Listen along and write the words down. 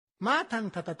Ma tan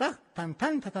ta ta ta tan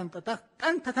tan ta tan ta ta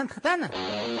tan ta tan ta tan.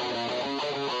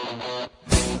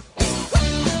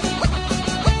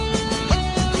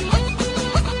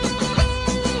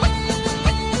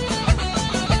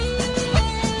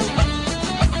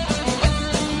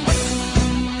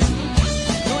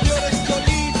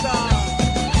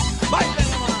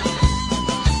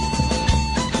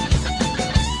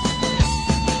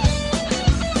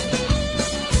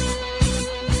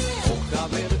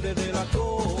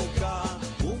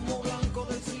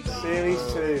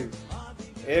 Series 2.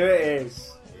 Here it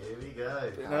is. Here we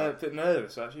go. Bit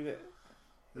nervous actually.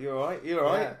 You alright? You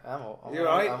alright? Yeah, You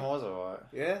alright? I was alright.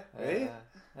 Yeah? Yeah.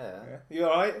 You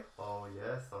alright? Oh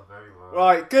yes, I'm very well.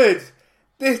 Right, good.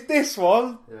 This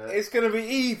one Yeah. is going to be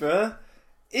either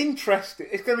interesting.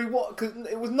 It's going to be what? Because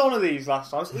it was none of these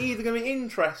last time. It's either going to be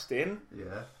interesting,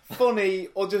 Yeah. funny,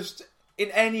 or just in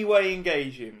any way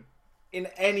engaging. In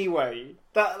any way.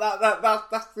 That's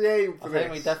the aim for I this.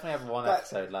 think we definitely had one That-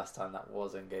 episode last time that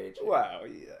was engaging. Well,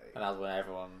 yeah. And that was when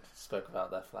everyone spoke about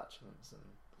their flatulence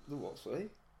and What's it?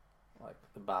 like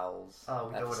the bowels Oh,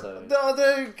 we don't wanna- episode. No,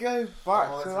 don't go back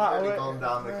Oh, to it's that. really already. gone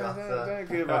down the No, gutter. Don't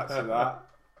go back to that.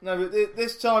 No, but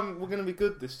this time we're going to be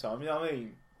good. This time, you know what I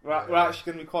mean? We're Yeah.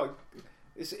 actually going to be quite.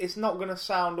 It's not going to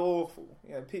sound awful.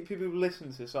 You know, people who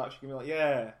listen to this are actually going to be like,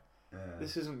 yeah, Yeah.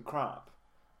 this isn't crap.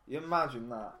 You imagine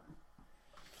that?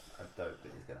 I don't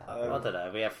think it's gonna I happen. don't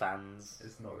know. We have fans.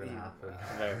 It's not gonna happen.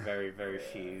 Very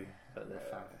few, but they're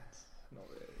fans. Not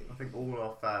really. I think all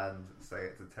our fans say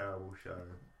it's a terrible show,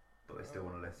 but they still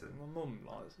want to listen. My mum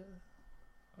likes it.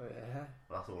 Oh yeah.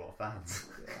 That's all our fans.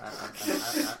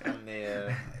 And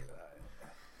the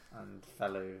and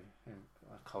fellow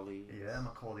colleague. Yeah, my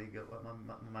colleague,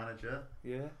 my manager,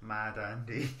 Yeah, Mad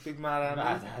Andy. Big Mad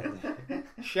Andy. Mad Andy.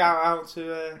 Shout out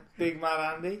to Big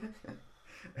Mad Andy.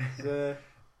 He's,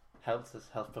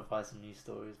 helped provide some news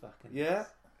stories back in. yeah,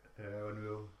 When we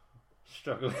were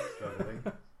Struggling. struggling.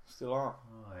 still are.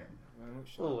 Right. Very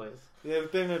much so. Always. Yeah,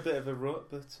 we've been in a bit of a rut,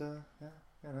 but yeah,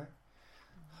 you know,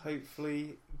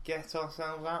 hopefully get ourselves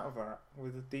out of that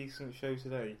with a decent show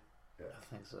today. Yeah. I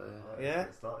think so. Right, Yeah? let's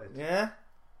get started. Yeah,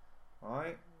 all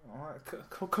right.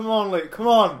 Come on, Luke. Come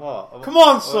on. What? Come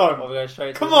on, son. Are we going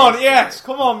straight to Come the on. news Yes.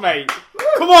 story? Come on, mate.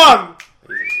 Come on.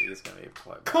 He's going to be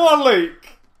quite. Come on, Luke.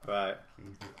 Right. Keep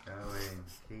it going.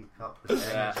 Keep up the energy.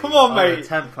 Yeah. Come on, Oh, mate. the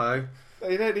tempo.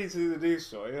 You don't need to do the news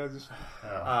story. I just,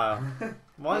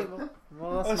 Why?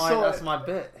 Well, I saw that's it. my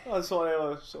bit. I just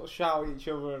want to sort of shout at each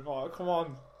other and like, come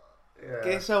on, Yeah.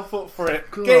 get yourself up for it.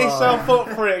 Come Get on. yourself up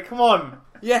for it. Come on.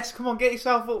 Yes. Come on. Get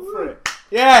yourself up for it.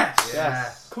 Yes.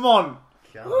 Yes. Come on.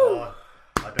 Come on.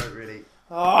 I don't really.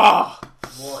 Ah.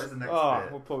 What is the next Oh,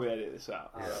 bit? we'll probably edit this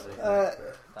out. Yeah, what's the Uh, next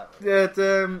bit? That was-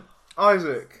 Yeah,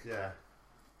 Isaac. Yeah.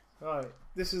 Right,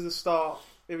 this is the start.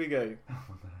 Here we go. Oh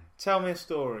no. Tell me a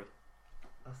story.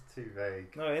 That's too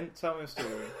vague. No, tell me a story.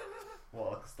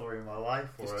 What, like a story of my life?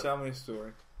 Or Just tell me a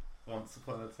story. once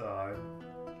upon a time,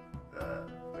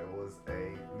 there was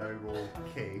a noble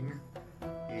king.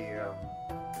 He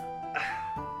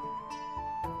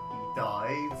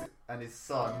died, and his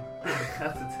son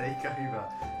had to take over.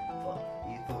 But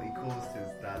he thought he caused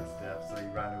his dad's death, so he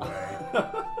ran away.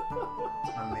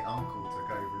 And the uncle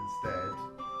took over instead,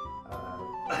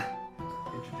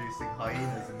 introducing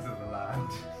hyenas into the land.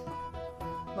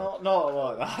 Not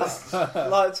like that.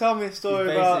 Like, tell me a story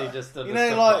You about. basically just done You a know,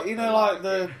 step like up you for know, like like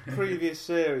the previous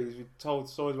series, we told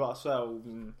stories about ourselves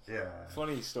and Yeah.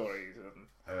 funny stories. And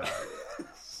Uh,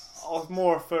 I was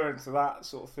more referring to that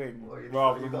sort of thing Well, you-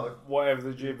 rather you than got- whatever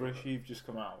the gibberish you've just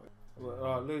come out with.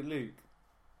 Right, Luke,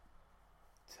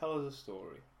 tell us a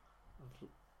story.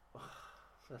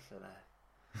 Flipping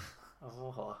heck.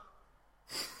 Oh,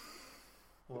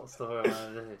 what story am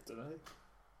I going to do? Don't know.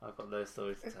 I've got no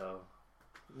story to tell.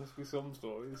 There must be some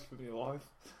stories from your life.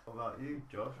 what about you,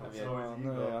 Josh? What Yeah. stories Oh, have you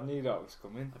no, got? I knew that was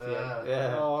coming.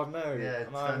 Yeah. Oh no! Yeah,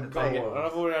 and I turn haven't the got tables. one. And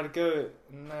I've already had a go at it,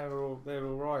 and they're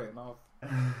all right.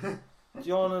 And do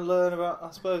you want to learn about?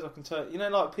 I suppose I can tell. You know,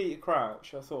 like Peter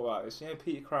Crouch. I thought about this. You know,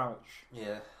 Peter Crouch.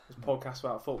 Yeah. His podcast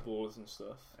about footballers and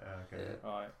stuff. Okay. Yeah.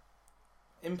 Right.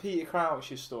 In Peter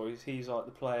Crouch's stories, he's like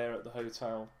the player at the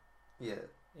hotel. Yeah.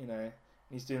 You know, and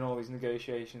he's doing all these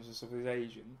negotiations and stuff with his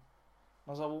agent.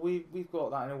 I was like, well, we've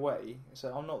got that in a way.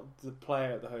 So I'm not the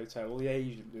player at the hotel or the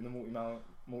agent doing the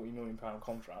multi-million pound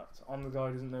contract. I'm the guy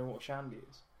who doesn't know what shandy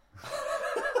is.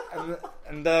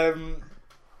 and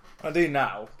I do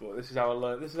now, but this is how I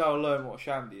learn. This is how I learn what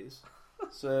shandy is.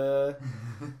 So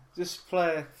this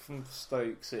player from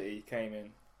Stoke City came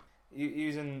in. He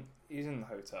was in the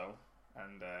hotel,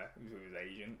 and he was with his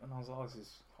agent. And I was like, oh, this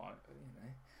is quite, you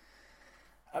know.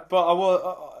 But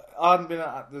I hadn't been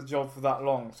at the job for that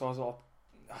long, so I was like,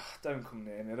 don't come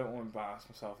near me. I don't want to embarrass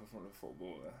myself in front of a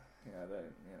footballer. I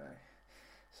don't.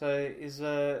 So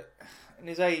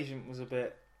his agent was a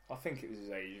bit. I think it was his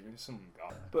agent, it was some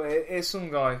guy. But it's some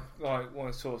guy like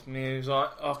wanted to talk to me. He was like,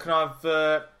 "Oh, can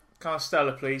I have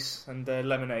Stella, please, and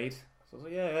lemonade?" So I was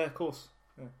like, "Yeah, of course."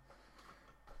 Yeah.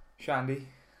 Shandy.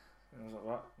 And I was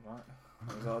like, right.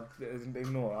 I was like,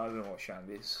 ignore that. I don't know what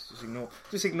shandy is.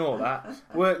 Just ignore that.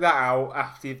 Work that out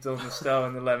after you've done the Stella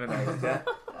and the lemonade. Yeah.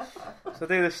 So I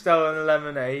do the Stella and the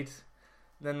lemonade.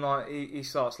 Then like he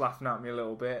starts laughing at me a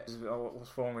little bit.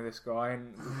 What's wrong with this guy?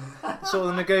 And sort of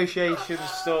the negotiations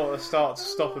start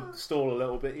to stall a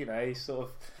little bit. He's sort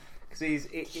of because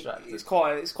it's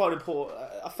quite important.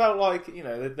 I felt like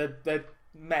they'd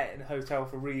met in a hotel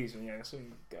for a reason.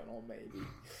 Something going on maybe.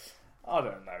 I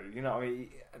don't know. You know what I mean?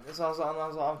 So I was like,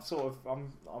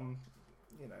 I'm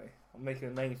making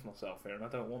a name for myself here, and I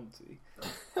don't want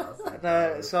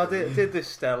to. So I did this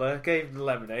Stella, gave him the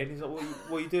lemonade. And he's like,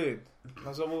 "What are you doing?" And I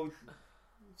was like, "Well,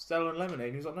 Stella and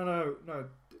lemonade." And he was like,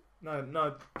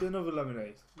 "No, do another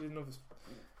lemonade. Do another."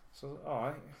 So I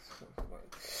was like, all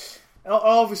right. And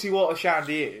obviously, what a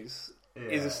shandy is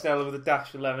a Stella with a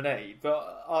dash of lemonade,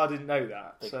 but I didn't know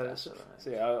that. So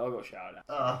yeah, I got shouted at.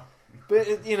 Oh.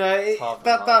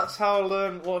 But that's how I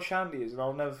learned what a shandy is, and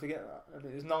I'll never forget that. And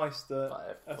it was nice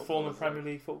that a former Premier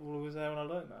League footballer was there when I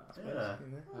learned that. I suppose,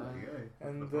 There you go.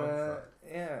 And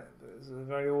it was a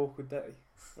very awkward day,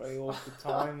 very awkward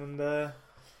time, and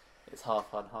it's half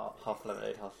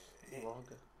lemonade, half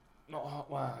lager. not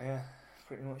hot. Wow, yeah,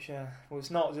 pretty much, yeah. Well,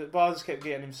 it's not, but I just kept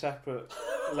getting him separate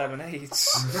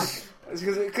lemonades. But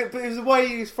it was the way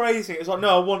he was phrasing it. It was like,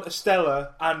 "No, I want a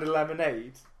Stella and a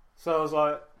lemonade." So I was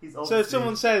like, so if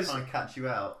someone says, trying to catch you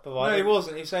out. no, he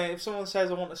wasn't. He was saying, if someone says,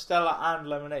 "I want a Stella and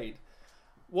lemonade,"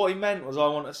 what he meant was, "I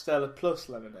want a Stella plus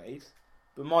lemonade."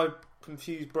 But my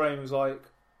confused brain was like,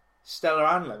 "Stella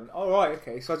and lemon." Oh, right,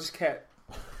 okay. So I just kept,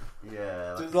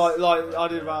 I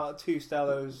did about 2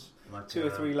 Stellas, like 2 or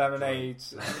 3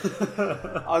 lemonades.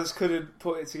 I just couldn't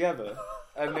put it together.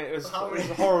 And it was a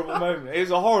horrible moment. It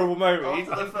was a horrible moment.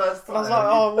 After the first time, I was like,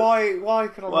 "Oh, why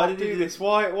can I not do this?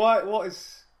 Why, what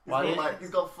is..."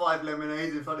 He's got 5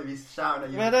 lemonades in front of you shouting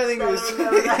at you. I don't think it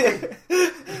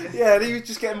was. Yeah, and he was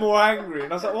just getting more angry,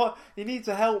 and I was like, "What? You need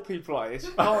to help people like this.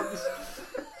 You can't just..."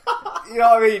 You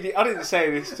know what I mean? I didn't say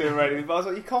this to him or anything, but I was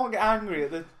like, "You can't get angry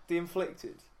at the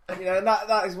inflicted." And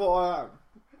that is what I am.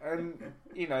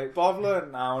 And but I've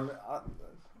learned now, and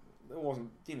it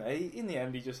wasn't. In the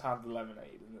end, he just had the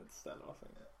lemonade and the Stella, I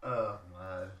think. Oh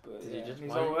man! But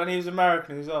and he was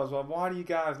American as well. I was like, "Why do you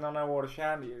guys not know what a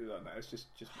shandy is?" I don't know. It's just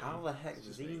how the heck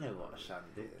does he know what a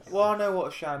shandy is? Well, I know what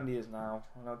a shandy is now,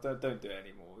 and I don't do it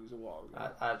anymore. It was a while ago.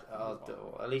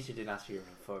 At least you didn't ask you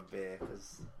for a beer,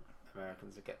 because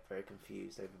Americans get very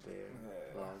confused over beer and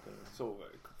lager. It's all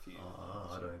very confusing.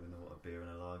 I don't even know what a beer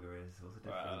and a lager is. What's the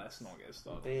difference? Well, let's not get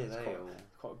started. Beer, it's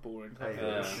quite a boring Hey,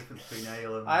 topic. what's the difference between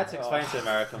ale and... I had to explain to an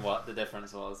American what the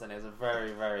difference was, and it was a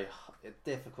very, very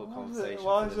difficult conversation.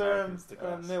 Why for is the there Americans to a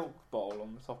grasp. milk bottle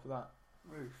on the top of that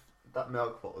roof? That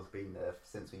milk bottle's been there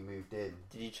since we moved in.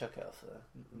 Did you chuck it off there?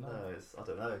 No, I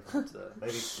don't know.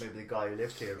 Maybe the guy who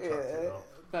lived here chucked it off.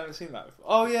 I haven't seen that before.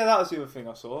 Oh yeah, that was the other thing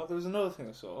I saw. There was another thing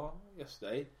I saw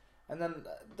yesterday, and then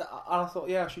I thought,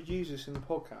 I should use this in the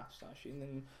podcast actually. And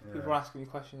then people were asking me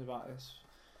questions about this.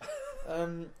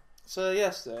 So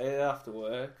yesterday after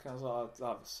work, I was like, I'll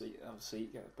have a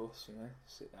seat, get a bus,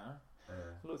 sit down.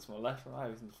 I looked to my left, and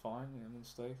everything's fine. I'm in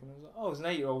Stoke, and I was like, "Oh, there's an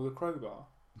 8-year-old with a crowbar."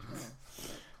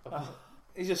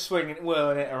 He's just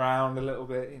whirling it around a little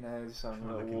bit, just having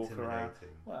a little walk around.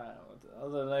 Well, I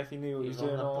don't know if he knew what he was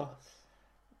doing or.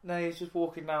 No, he was just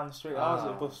walking down the street. I was at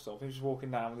a bus stop. He was just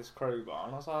walking down with this crowbar,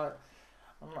 and I was like,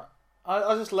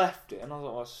 I just left it, and I was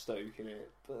like, I was stoking it.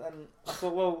 But then I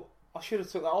thought, well, I should have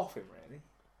took that off him, really.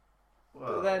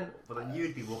 Well, but then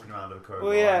you'd be walking around with a crowbar.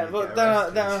 Well, yeah, but then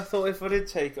I thought, if I did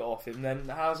take it off him, then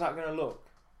how's that going to look?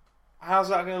 How's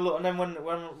that going to look? And then when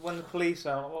the police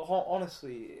are, well,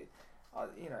 honestly,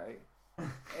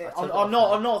 I'm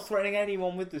not threatening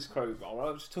anyone with this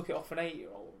crowbar. I just took it off an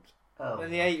 8-year-old. And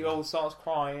then the 8-year-old starts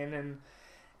crying, and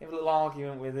you have a little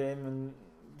argument with him, and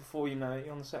before you know it,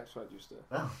 you're on the sex register.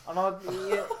 And I don't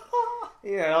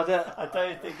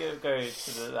think it would go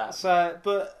into that. So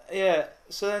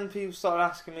then people started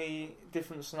asking me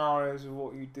different scenarios of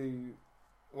what you do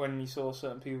when you saw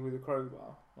certain people with a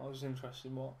crowbar. I was interested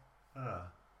in what.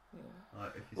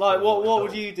 What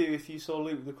would you do if you saw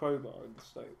Luke with a crowbar in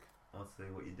Stoke? I'd say,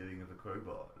 "What are you doing with a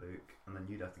crowbar, Luke?" And then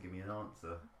you'd have to give me an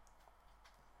answer.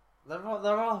 There are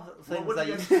Well, things what that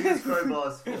do you you use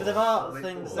crowbars for? But there are What are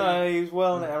they things for? No, he was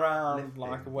whirling it around Lifting.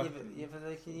 like a weapon. Yeah, but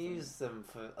they can use them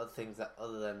for other things that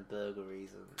other than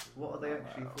burglaries and What are they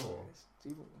actually for?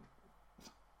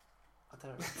 I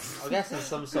don't know. I'm guessing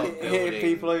some sort of Hitting building.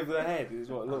 people over the head is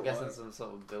what it I'm looked guessing like. some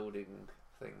sort of building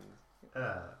thing.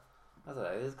 Yeah. I don't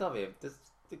know. There's got to be.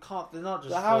 They can't. They're not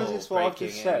just. So how is for this what I've breaking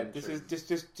just and said? This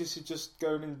entering. is just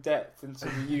going in depth into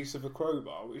the use of a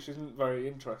crowbar, which isn't very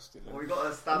interesting. Well, we got to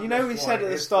establish. You know, we what said it at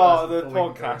the is start first of the before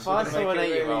we can go podcast, If I into Make saw it an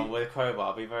 8-year-old really- with a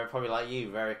crowbar, I'd be probably like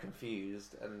you, very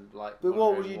confused and like. But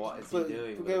what would wondering you? What is but he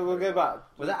doing? we'll go back.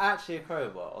 Was that actually a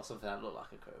crowbar or something that looked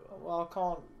like a crowbar? Well, I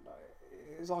can't.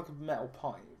 It's like a metal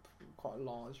pipe, quite a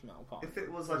large metal pipe. If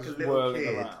it was like a Just little whirling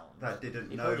kid around. that didn't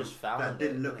He know, probably just found that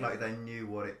didn't it, look didn't like he? they knew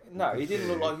what it. No, could he didn't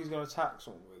do. look like he was going to attack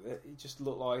someone with it. He just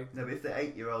looked like. No, but if they're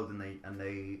 8-year-old and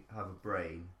they have a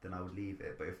brain, then I would leave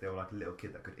it. But if they were like a little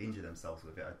kid that could injure themselves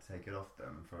with it, I'd take it off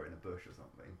them and throw it in a bush or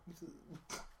something.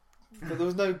 But there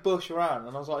was no bush around,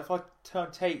 and I was like, if I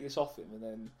take this off him, and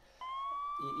then,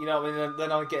 you know, what I mean,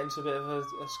 then I get into a bit of a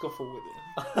scuffle with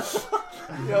him.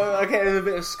 You know, I get in a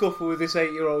bit of scuffle with this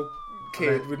 8-year-old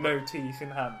kid with no teeth in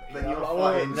hand. Then you're I'm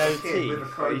like, fighting no a kid with a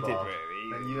teeth. crowbar. He did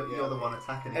really. Then you're the one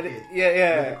attacking a And kid.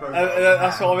 yeah. with a crowbar in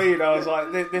That's hand. what I mean. I was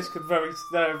like, this could very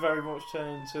much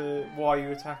turn into why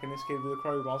you're attacking this kid with a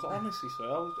crowbar. I was like, honestly, sir,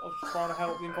 I was just trying to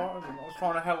help the environment. I was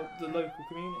trying to help the local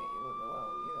community. Well,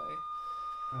 you know.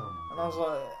 Oh my And I was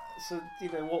God. like, so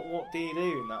you know, what do you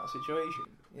do in that situation?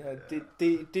 You know, Yeah.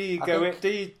 do you I go in?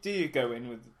 think- Do you go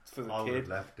in for the I would kid? have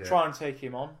left it. Try and take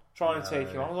him on. Try and No. take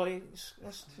him on. I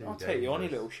was like, Too I'll take you on, you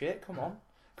dangerous. little shit. Come on.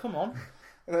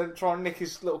 And then try and nick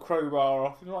his little crowbar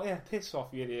off. And I'm like, yeah, piss off,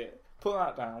 you idiot. Put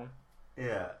that down.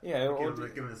 Yeah. Yeah, or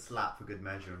Give him a slap for good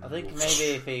measure. And I think walk. maybe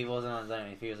if he wasn't on his own,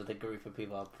 if he was with a group of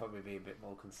people, I'd probably be a bit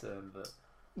more concerned. But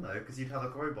No, because you'd have a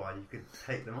crowbar and you could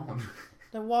take them on.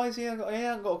 Then why is he? He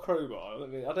hasn't got a crowbar.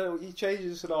 I don't. He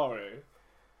changes the scenario.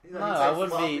 You know, No, he I takes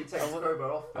wouldn't them off, be- he takes I the wouldn't-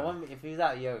 crowbar off I them. wouldn't, if he was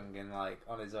that young and like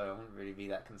on his own, I wouldn't really be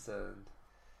that concerned.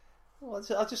 Well,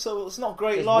 I just thought it's not a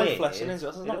great It's life weird. lesson, is it?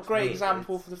 It's It not a looks great weird.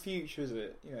 example for the future, is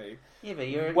it? You know, Yeah, but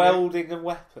you're welding a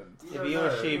weapon. You Yeah, don't but you're know.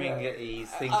 assuming Yeah. that he's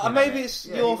thinking. Maybe of it. it's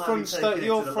Yeah, you're he might from be Stoke. taking it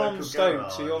You're to the from local Stoke,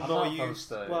 garage. so you're I'm more not from used.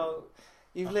 Stoke. Well,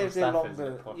 you've I'm lived from in Stafford, longer. isn't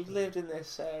it, You've possibly? lived in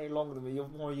this area longer than me. You're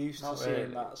more used Not to seeing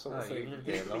really. that sort of No, thing. you've lived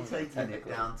He here could be longer, taking it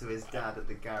technically. down to his dad at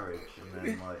the garage and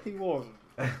then like He wasn't.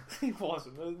 He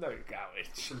wasn't. There was no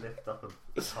garage. to lift up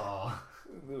a car.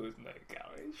 There was no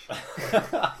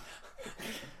garage.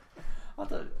 I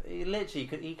don't.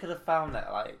 He could have found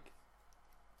that like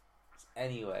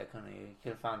anywhere, couldn't he? He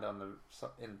could have found it on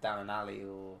down an alley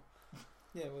or.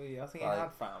 Yeah, well, yeah, I think Like- he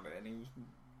had found it, and he was.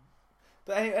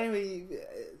 But anyway,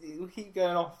 we keep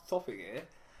going off topic here,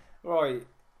 right?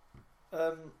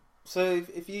 So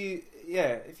if you,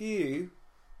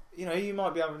 you know, you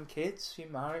might be having kids. You're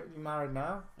married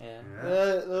now. Yeah.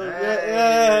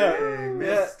 Yeah.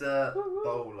 Mr.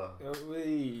 Bowler.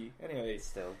 Anyway,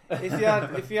 Still.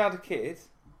 if you had a kid,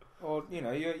 or you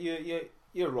know,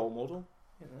 you're a role model.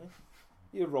 You know,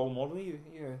 you're a role model.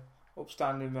 You're an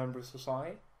upstanding member of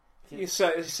society. You're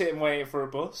sitting waiting for a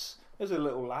bus. There's a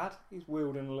little lad. He's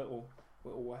wielding a little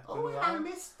weapon. around.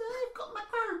 mister, I've got my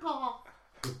crowbar.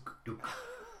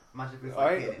 Imagine if it's Right.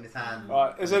 like getting it in his hand.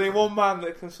 Right, there's only one man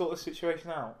that can sort the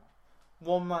situation out.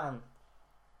 One man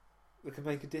that can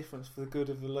make a difference for the good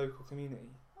of the local community.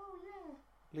 Oh yeah,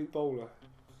 Luke Bowler.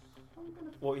 I'm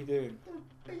gonna What are you doing?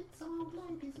 beat some old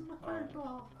ladies with my Right.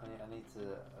 crowbar. I need to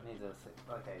think.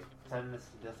 Okay, turn this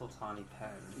little tiny pen.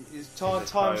 His It's a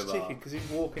time's crowbar. ticking because he's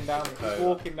walking down. He's Crowbar.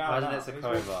 walking down. Imagine now. it's a He's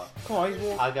walking- crowbar. Come on, he's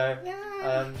walking. I go.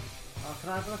 Yeah. Can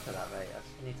I have a look at that, mate? I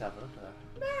just need to have a look at that.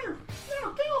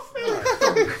 No, get off me!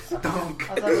 Alright. Donk.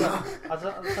 I'll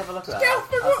just have a look at that. Get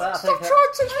off me! I Stop think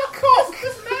trying to touch my cock!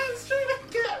 This man's trying to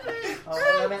get me!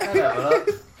 Oh, let me have a look.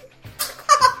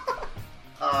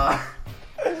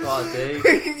 What I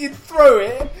do? You throw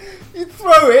it. You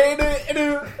throw it in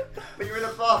a. But you're in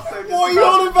a bath, so just What are you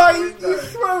on about? You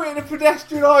throw it in a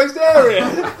pedestrianised area.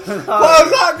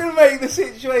 How's that going to make the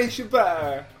situation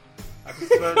better? I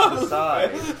just throw it to the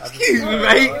side. Excuse me,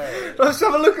 mate. Let's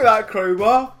have a look at that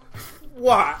crowbar.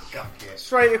 Whack. Chuck it.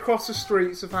 Straight across the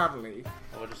streets of Hadley.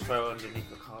 Or just throw it underneath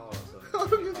the car or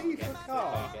something. Underneath the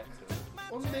car? Get to it.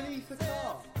 Underneath the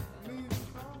car. Moving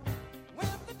car.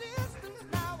 With the distance,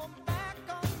 now I'm back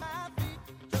on my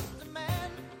feet. Just a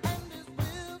man and his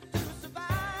will to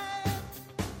survive.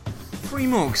 Free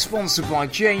Mug sponsored by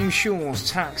James Shaw's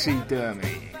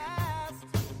Taxidermy. Fast.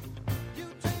 You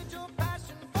trade your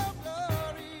passion for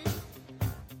glory.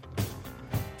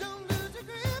 Don't lose your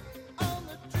grip on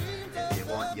the dreams If of you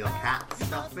want your cat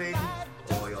stuffing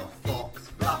or your fox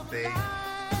fluff, B,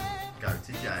 go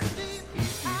to James.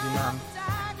 Easy man.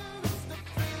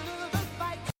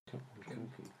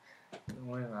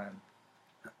 Away, man.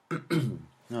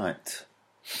 Right.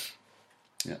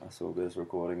 Yeah, that's all good as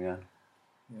recording, yeah.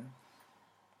 Yeah.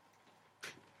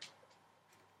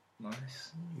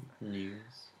 Nice. News.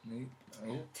 Neat.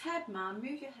 Oh. Ted, man,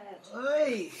 move your head.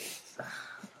 Hey!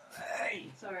 Hey!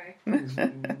 Sorry.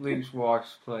 Luke's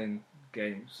wife's playing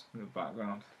games in the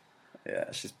background.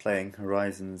 Yeah, she's playing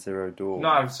Horizon Zero Dawn.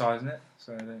 Not advertising it,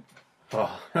 so I don't.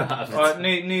 Oh, Alright,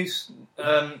 news.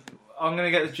 I'm going to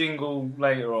get the jingle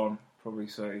later on, probably,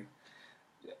 so.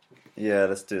 Yeah,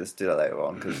 let's do that later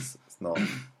on, because it's not...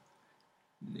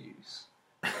 News.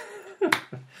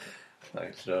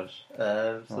 Thanks, Josh.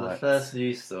 So the Right. first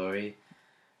news story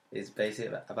is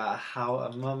basically about how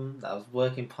a mum that was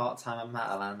working part-time at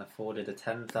Matalan afforded a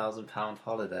 £10,000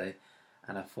 holiday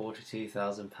and a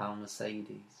 £42,000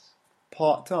 Mercedes.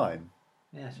 Part-time?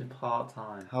 Yeah, she's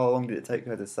part-time. How long did it take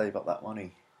her to save up that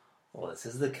money? Well, this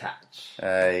is the catch.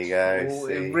 There you go, Oh,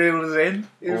 see. it reels in.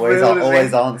 It Always, reels always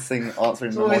in. answering It's the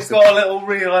always most got a little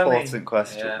reel, hasn't important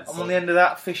questions. Yeah. I'm on the end of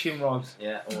that fishing rod.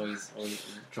 Yeah, always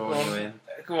drawing you in.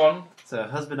 Go on. So,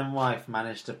 husband and wife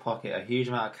managed to pocket a huge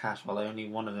amount of cash while only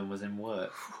one of them was in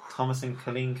work. Thomas and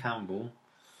Colleen Campbell,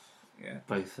 Yeah.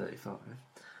 both 35,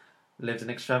 lived an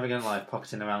extravagant life,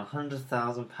 pocketing around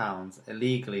 £100,000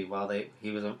 illegally while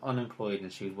he was unemployed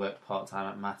and she would work part-time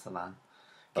at Matalan,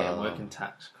 getting Oh. working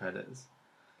tax credits.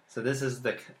 So this is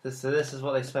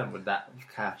what they spent with that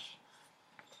cash.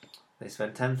 They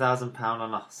spent £10,000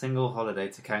 on a single holiday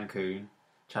to Cancun,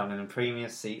 travelling in premium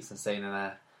seats and staying in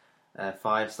a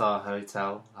 5-star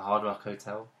hotel, a Hard Rock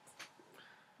hotel.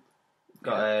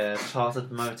 Got a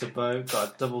chartered motorboat,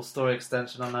 got a double-story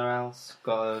extension on their house,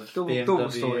 got a BMW.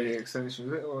 Double story extension,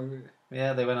 was it? Or was it?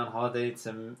 Yeah, they went on holiday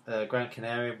to Gran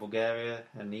Canaria, Bulgaria,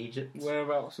 and Egypt.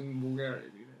 Whereabouts in Bulgaria?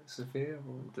 Do you know? Sofia?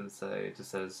 Or... It doesn't say. It just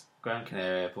says Gran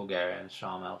Canaria, Bulgaria, and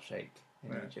Sharm el Sheikh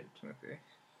in Yeah. Egypt. Okay.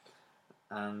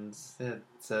 And yeah,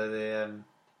 so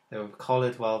they were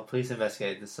collared while police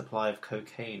investigated the supply of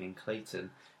cocaine in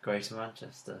Clayton, Greater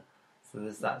Manchester. So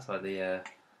that's where the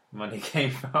money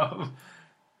came from.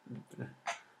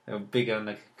 They were big on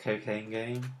the cocaine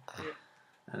game,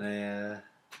 and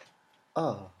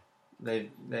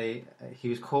he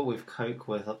was caught with coke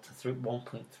worth up to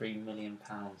 £1.3 million.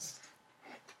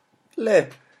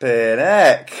 Flippin'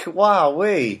 heck!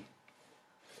 Wowee!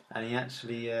 And he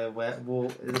actually there's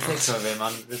a picture of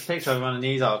him on a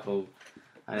news article,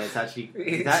 and it's actually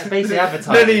basically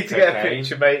advertising. No need to get a cocaine,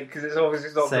 picture, mate, because it's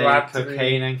obviously not saying glad to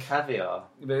cocaine and caviar.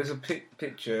 There's a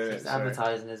picture. It's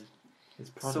advertising his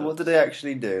product. So what did they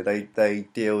actually do? They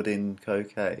dealed in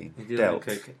cocaine. They Dealt.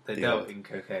 dealt in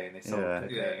cocaine. They sold Yeah.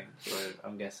 cocaine. Yeah. So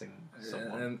I'm guessing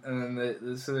someone. And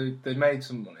then so they made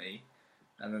some money,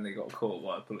 and then they got caught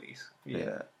by the police.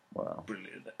 Yeah. Wow.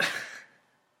 Brilliant.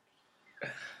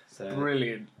 So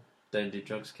Brilliant. don't do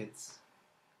drugs, kids.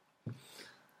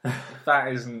 If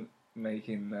that isn't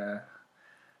making.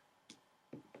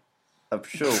 I'm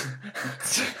sure.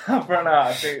 I've run out.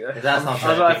 I think. If that's not I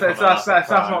was like, turning if people that's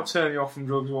off, not turning you off from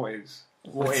drugs, what is?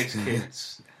 What is,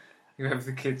 kids? Whoever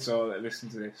the kids are that listen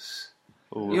to this.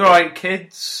 Ooh. You're right,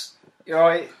 kids. You're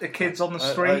right. The kids on the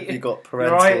I street. hope you got You're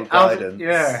parental right. guidance.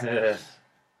 Yeah. Yeah.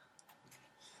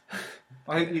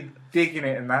 I hope you're digging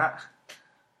it and that.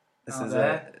 This Out is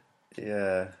there.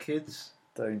 Yeah. Kids.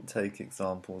 Don't take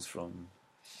examples from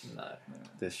No,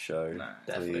 this show, No,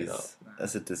 definitely please. not.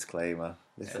 As a disclaimer,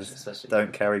 this is especially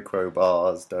don't carry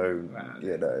crowbars. Don't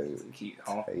No. Keep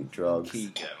take drugs.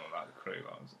 Keep going about the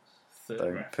crew.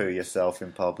 Don't poo yourself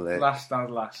in public. Last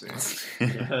stand lasses.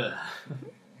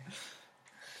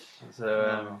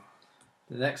 So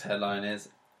the next headline is: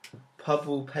 Pub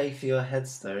will pay for your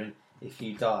headstone if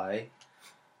you die.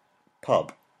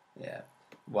 Pub. Yeah,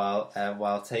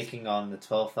 while taking on the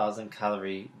 12,000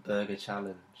 calorie burger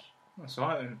challenge. That's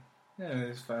right then. Yeah,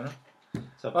 it's fair enough.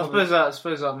 So I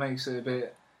suppose that makes it a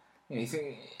bit. You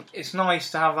think it's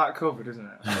nice to have that covered, isn't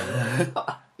it?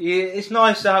 Yeah, it's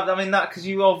nice to have. I mean, that because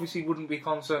you obviously wouldn't be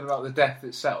concerned about the death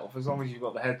itself as long as you've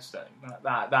got the headstone.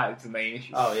 That is the main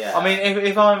issue. Oh yeah. I mean,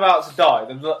 if I'm about to die,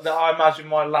 then I imagine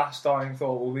my last dying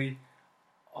thought will be,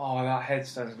 "Oh, that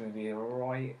headstone's going to be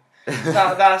alright.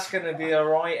 That's going to be a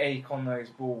right ache on those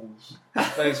balls,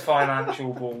 those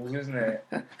financial balls, isn't it?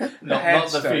 not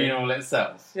the funeral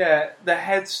itself. Yeah, the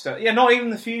headstone. Yeah, not even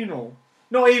the funeral.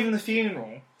 Not even the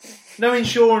funeral. No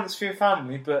insurance for your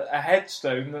family, but a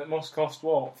headstone that must cost,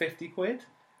 what, 50 quid?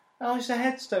 How much is a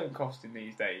headstone costing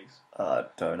these days? I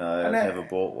don't know. I've And then- never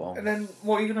bought one. And then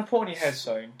what are you going to put on your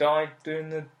headstone? Died doing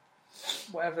the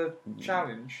whatever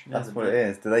challenge. That's what it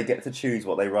is. Do they get to choose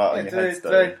what they write on your They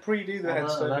headstone? pre-do the Well,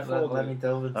 headstone before. let me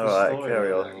delve into Alright, the story.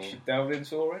 carry a on. little. You should delve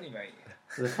into it already, mate.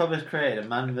 So the club has created a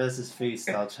man versus food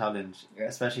style challenge, Yeah.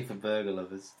 especially for burger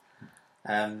lovers.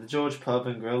 The George Pub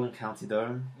and Grill in County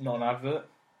Durham, Not an advert.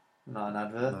 not an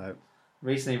advert, No.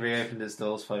 recently reopened its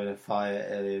doors following a fire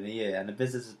earlier in the year, and the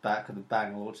business is back with a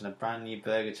bang, launching a brand new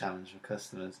burger challenge for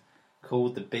customers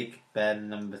called the Big Ben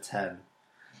Number 10.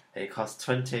 It costs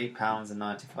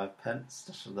 £28.95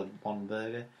 just for the one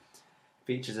burger.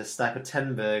 Features a stack of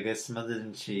 10 burgers smothered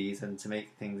in cheese, and to make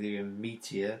things even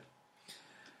meatier,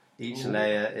 each Ooh.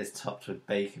 layer is topped with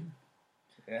bacon.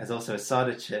 Yeah. There's also a side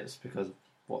of chips, because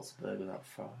what's a burger without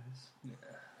fries?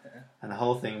 And the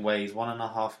whole thing weighs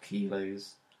 1.5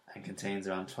 kilos and contains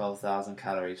around 12,000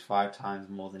 calories, 5 times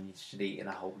more than you should eat in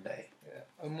a whole day.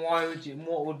 And why would you?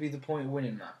 What would be the point of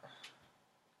winning that?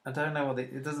 I don't know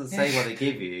it doesn't say what they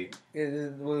give you.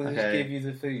 Will they just Okay. give you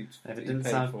the food If that it you didn't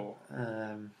paid sound, for?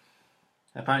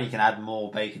 apparently you can add more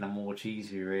bacon and more cheese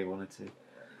if you really wanted to.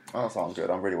 Oh, that sounds good.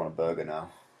 I really want a burger now.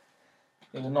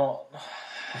 It will not.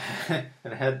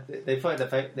 And they put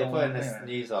in this yeah.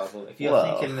 news article. If you're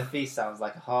Well. thinking the feast sounds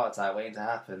like a heart attack waiting to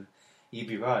happen, you'd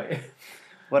be right.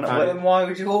 When Then why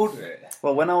would you order it?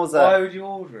 when I was Why at would you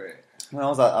order it?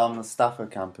 the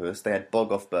Stafford campus, they had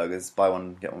bog off burgers, buy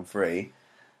one get one free.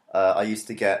 I used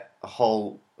to get a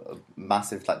whole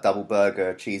massive like double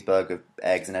burger, cheeseburger,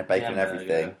 eggs and bacon and Jam everything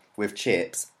burger. with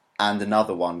chips, and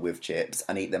another one with chips,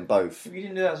 and eat them both. If you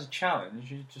didn't do that as a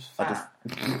challenge, you're just I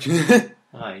fat.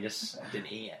 No, you just didn't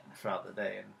eat it throughout the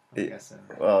day, and It- I'm guessing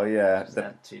Well, yeah, just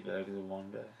had 2 burgers in one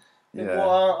go. yeah.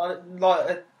 Well,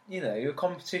 your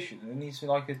competition, there needs to be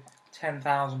like a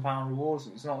 £10,000 reward.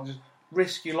 It's not just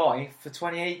risk your life for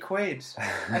 28 quid,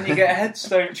 and you get a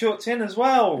headstone chucked in as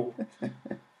well.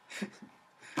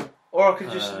 Or I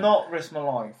could just not risk my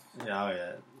life. Yeah, oh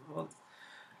yeah. Well,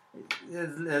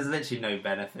 there's literally no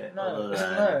benefit. No, other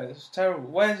than no, it's terrible.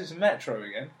 Where's this Metro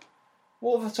again?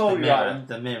 What have I the told you mirror. about?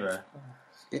 The mirror.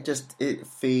 It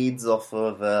feeds off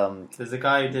of There's a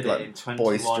guy who did it in like 21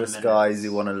 boisterous minutes. guys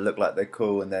who want to look like they're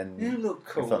cool, and then You look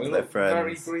cool. front You of their look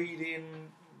very friends. greedy and.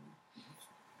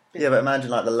 yeah. But imagine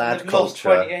like the lad They've lost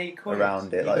culture 28 quid.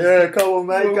 around it. Like, yeah, come on,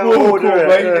 mate, Whoa, go whoa, order cool, it.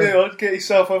 mate. yeah. Yeah, get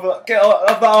yourself over that.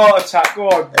 Have that heart attack. Go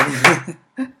on.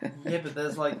 Yeah, but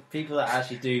there's like people that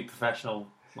actually do professional,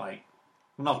 like,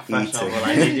 not professional, Eating. but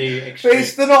like they do But extreme.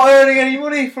 they're not earning any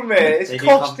money from it. They It's do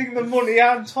costing them money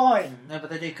and time. No,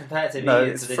 but they do competitive No,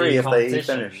 eating. it's so they free do if they competitions.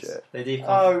 finish it. They do.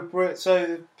 Oh, Brit, so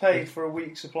they paid for a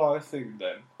week's supply of food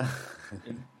then?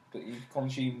 But you've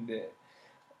consumed it.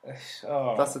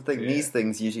 Oh, That's the thing. dear. These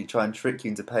things usually try and trick you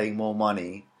into paying more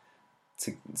money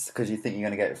because you think you're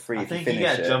going to get it free I if you think you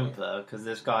finish get a it. jumper because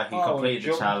this guy who Oh, completed the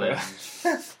jumper. challenge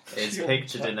is Jumper.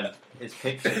 pictured in a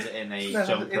No,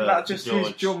 jumper. isn't that just George.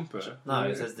 his jumper? No,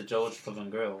 it says the George Pub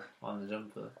and Grill on the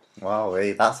jumper. Wow,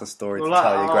 that's a story Well, to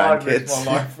tell your I'd risk grandkids.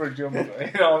 my life for a jumper.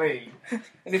 You know what I mean?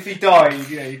 And if he died,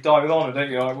 you die with honour,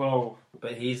 don't you? Like, well,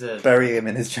 But he's a Bury him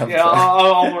in his jumper. yeah,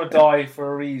 I want to die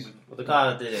for a reason. well, the guy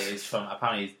that did it is from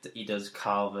apparently he does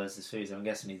Carl versus Food. So I'm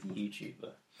guessing he's a YouTuber.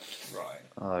 Right.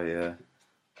 Oh yeah.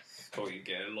 Thought you'd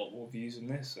get a lot more views than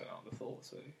this, and I'd have thought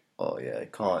so. Oh yeah. You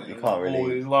can't All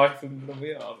really. his life than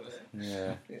we are, but,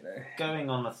 Yeah. you know. Going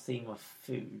on a theme of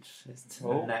food is to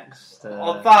Oh. the next.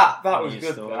 Oh, that was news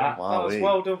good. story. That was Wowee.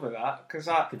 well done with that because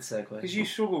Good segue. you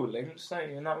struggle with links, don't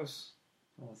you? And that was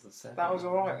What was the second that was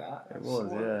one? all right. That It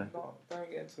was, yeah. Don't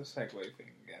get into the segue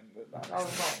thing again, but that was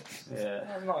nice. Yeah.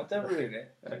 That was nice. Don't ruin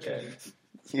it. Don't Okay. ruin it.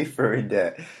 You've ruined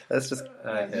it. Let's just.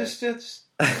 Okay. Just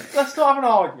let's not have an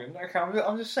argument. Okay,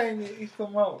 I'm just saying that he's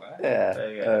done well there. Yeah.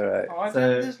 There you go. All right. All right,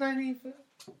 So- there's no need for.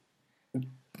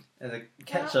 There's a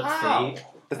ketchup Ow. fee.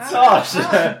 Gosh.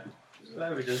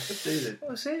 Let me just do this.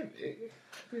 What's it?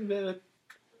 Been a bit of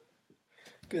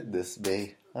Goodness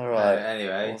me. All right.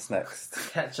 Anyway, What's next?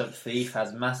 ketchup thief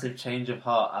has massive change of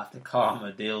heart after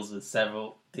karma deals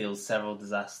several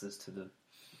disasters to them.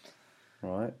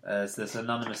 Right. So this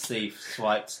anonymous thief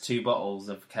swiped 2 bottles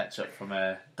of ketchup from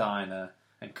a diner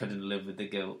and couldn't live with the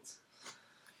guilt.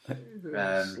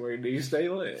 Wayne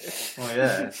Easdale, it? Well,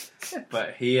 yeah,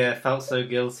 but he felt so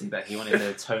guilty that he wanted to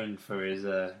atone for his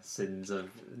sins of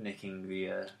nicking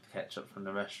the ketchup from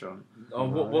the restaurant. Oh,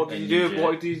 what did And you you do? did.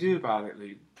 What did you do about it,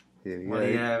 Lee? Here we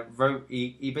Well, go.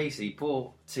 he basically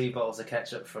bought 2 bottles of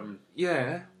ketchup from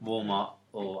Yeah. Walmart,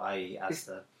 or i.e.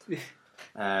 Asda,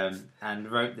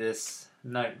 and wrote this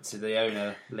note to the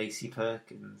owner, Lacey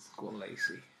Perkins. Go on,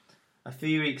 Lacey. A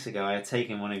few weeks ago, I had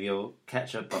taken one of your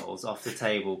ketchup bottles off the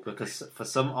table because, for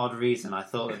some odd reason, I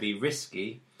thought it would be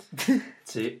risky.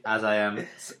 As I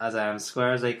am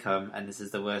square as they come, and this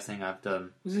is the worst thing I've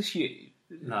done. Was this you?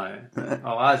 No.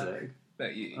 Oh, Isaac. No,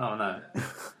 you. Oh no.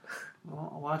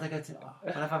 Why did I go to?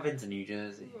 When have I been to New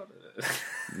Jersey?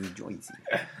 New Jersey.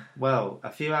 Well, a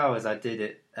few hours I did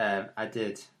it. I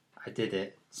did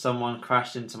it. Someone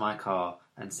crashed into my car,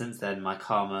 and since then my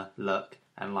karma, luck,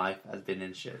 and life has been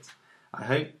in shit. I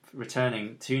hope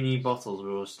returning 2 new bottles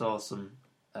will restore some.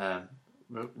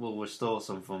 Will restore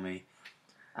some for me,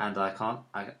 and I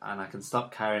can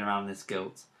stop carrying around this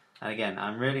guilt. And again,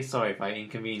 I'm really sorry if I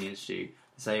inconvenienced you.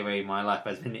 The same way my life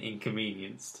has been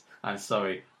inconvenienced. I'm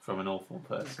sorry from an awful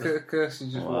person.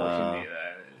 Kirsty's just watching me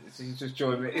there. He's just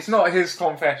joining me. It's not his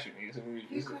confession.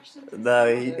 Who crashed into No,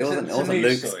 it It's wasn't. a It wasn't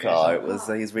news Luke's story, car. isn't It was.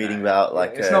 He's reading about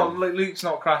like. It's not Luke's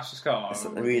not crashed his car. It's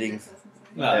reading.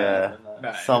 No, Yeah.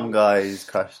 No. Some guys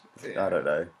crashed. I don't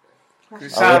know. It I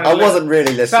sounded wasn't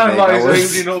really listening. Sounded like I he was-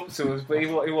 was leading up to us, but he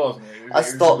wasn't. I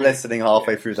stopped listening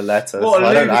halfway through the letter, What so a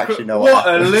I don't ludicrous- actually know what what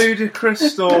a happened.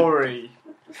 ludicrous story.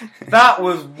 That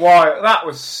was wild. That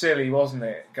was silly, wasn't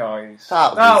it, guys?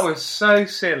 That That was was so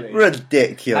silly.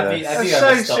 Ridiculous. Have you That's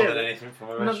ever so stolen silly. anything from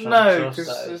a No, restaurant? because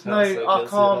Josh, that there's you no. felt so I guilty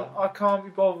can't. about? I can't be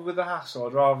bothered with the hassle.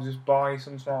 I'd rather just buy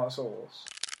some smart sauce.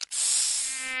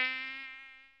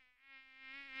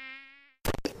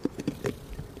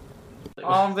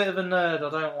 I'm a bit of a nerd. I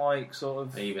don't like sort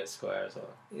of. Are you a bit square as well?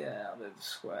 Yeah, I'm a bit of a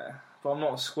square, but I'm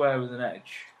not a square with an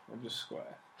edge. I'm just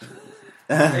square.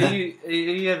 Have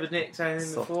you ever nicked anything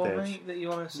Soft before, edge. mate? That you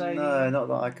want to say? No, not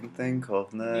that I can think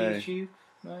of. No. YouTube?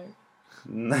 No.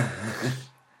 No.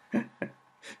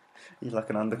 You're like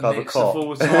an undercover Nicks cop.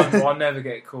 all the time, but I never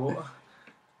get caught.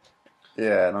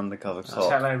 Yeah, an undercover I cop.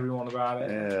 tell everyone about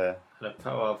it. Yeah.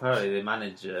 Well, apparently the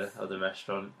manager of the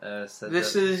restaurant said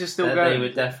This that, is still that going. they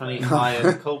would definitely hire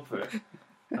the culprit.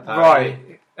 Apparently.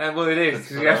 Right. And well, it is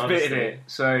because he has Honestly. bitten it.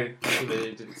 So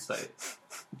They didn't say.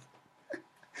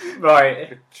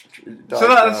 right.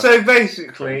 So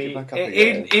basically, Back up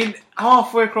in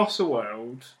halfway across the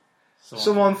world,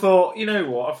 someone thought, you know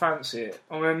what, I fancy it.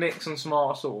 I'm going to nick some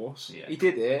smart sauce. Yeah. He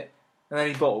did it, and then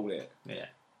he bottled it. Yeah.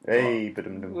 Hey,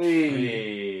 ba-dum-dum.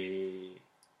 Whee.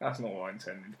 That's not what I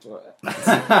intended. But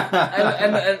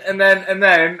Yeah.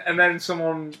 and then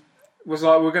someone was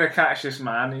like, "We're going to catch this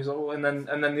man." He's like, oh, and then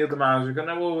the other man was going,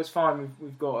 "No, well, it's fine.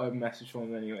 We've got a message from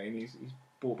him anyway." And he's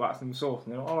brought back some sauce.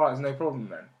 And they're like, "All right, there's no problem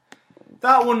then."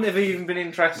 That wouldn't have even been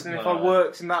interesting if I No.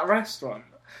 worked in that restaurant.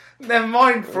 Never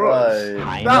mind for us.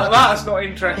 Right. That's not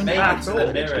interesting Maybe at it's all.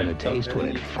 the mirror. gonna taste when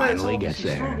it It's finally gets obviously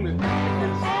there. struggling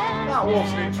because that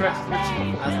wasn't interesting at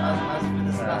all. As we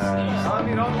discussed, I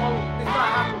mean, if that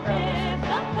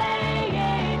happened,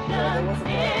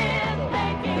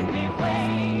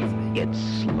 It's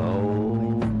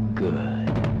slow good.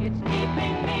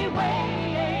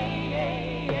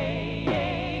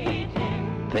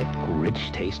 Thick,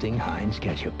 rich tasting Heinz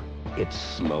ketchup. It's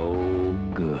slow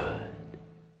good.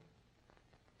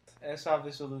 let's have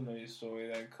this other news story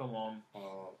then. Come on.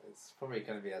 well, it's probably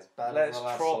going to be as bad Let's as the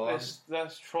last trot one. this.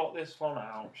 Let's trot this one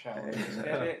out, shall we? Just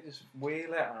get it. Just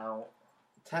wheel it out.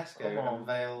 Come Tesco on.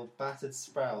 unveiled battered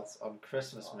sprouts on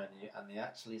Christmas menu, and they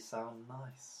actually sound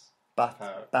nice.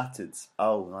 Battered.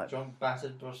 Oh, like Do you want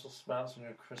battered Brussels sprouts on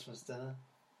your Christmas dinner?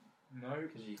 No.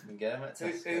 Because you can get them at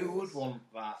Tesco. Who would want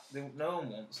that? No one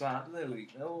wants that, do they, Luke?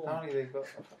 No one. Apparently they've got.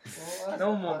 Well, No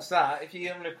one wants that. If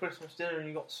you're having a Christmas dinner and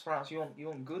you got sprouts, you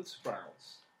want good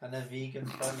sprouts. And they're vegan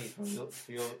friendly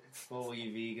for all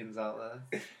you vegans out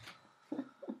there.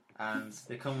 And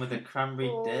they come with a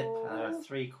cranberry dip, and they're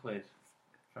 £3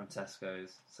 from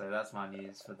Tesco's. So that's my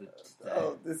news for the today.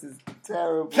 oh, this is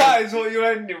terrible. That is what you're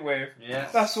ending with. Yeah.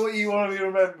 That's what you want to be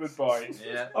remembered by.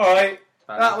 Yeah. All right.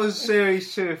 That was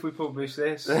series 2 if we publish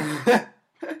this.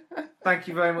 Thank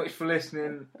you very much for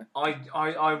listening.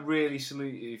 I really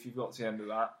salute you if you've got to the end of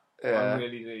that. I Yeah.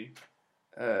 really do.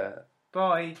 Yeah.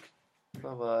 Bye. Bye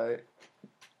bye.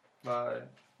 Bye.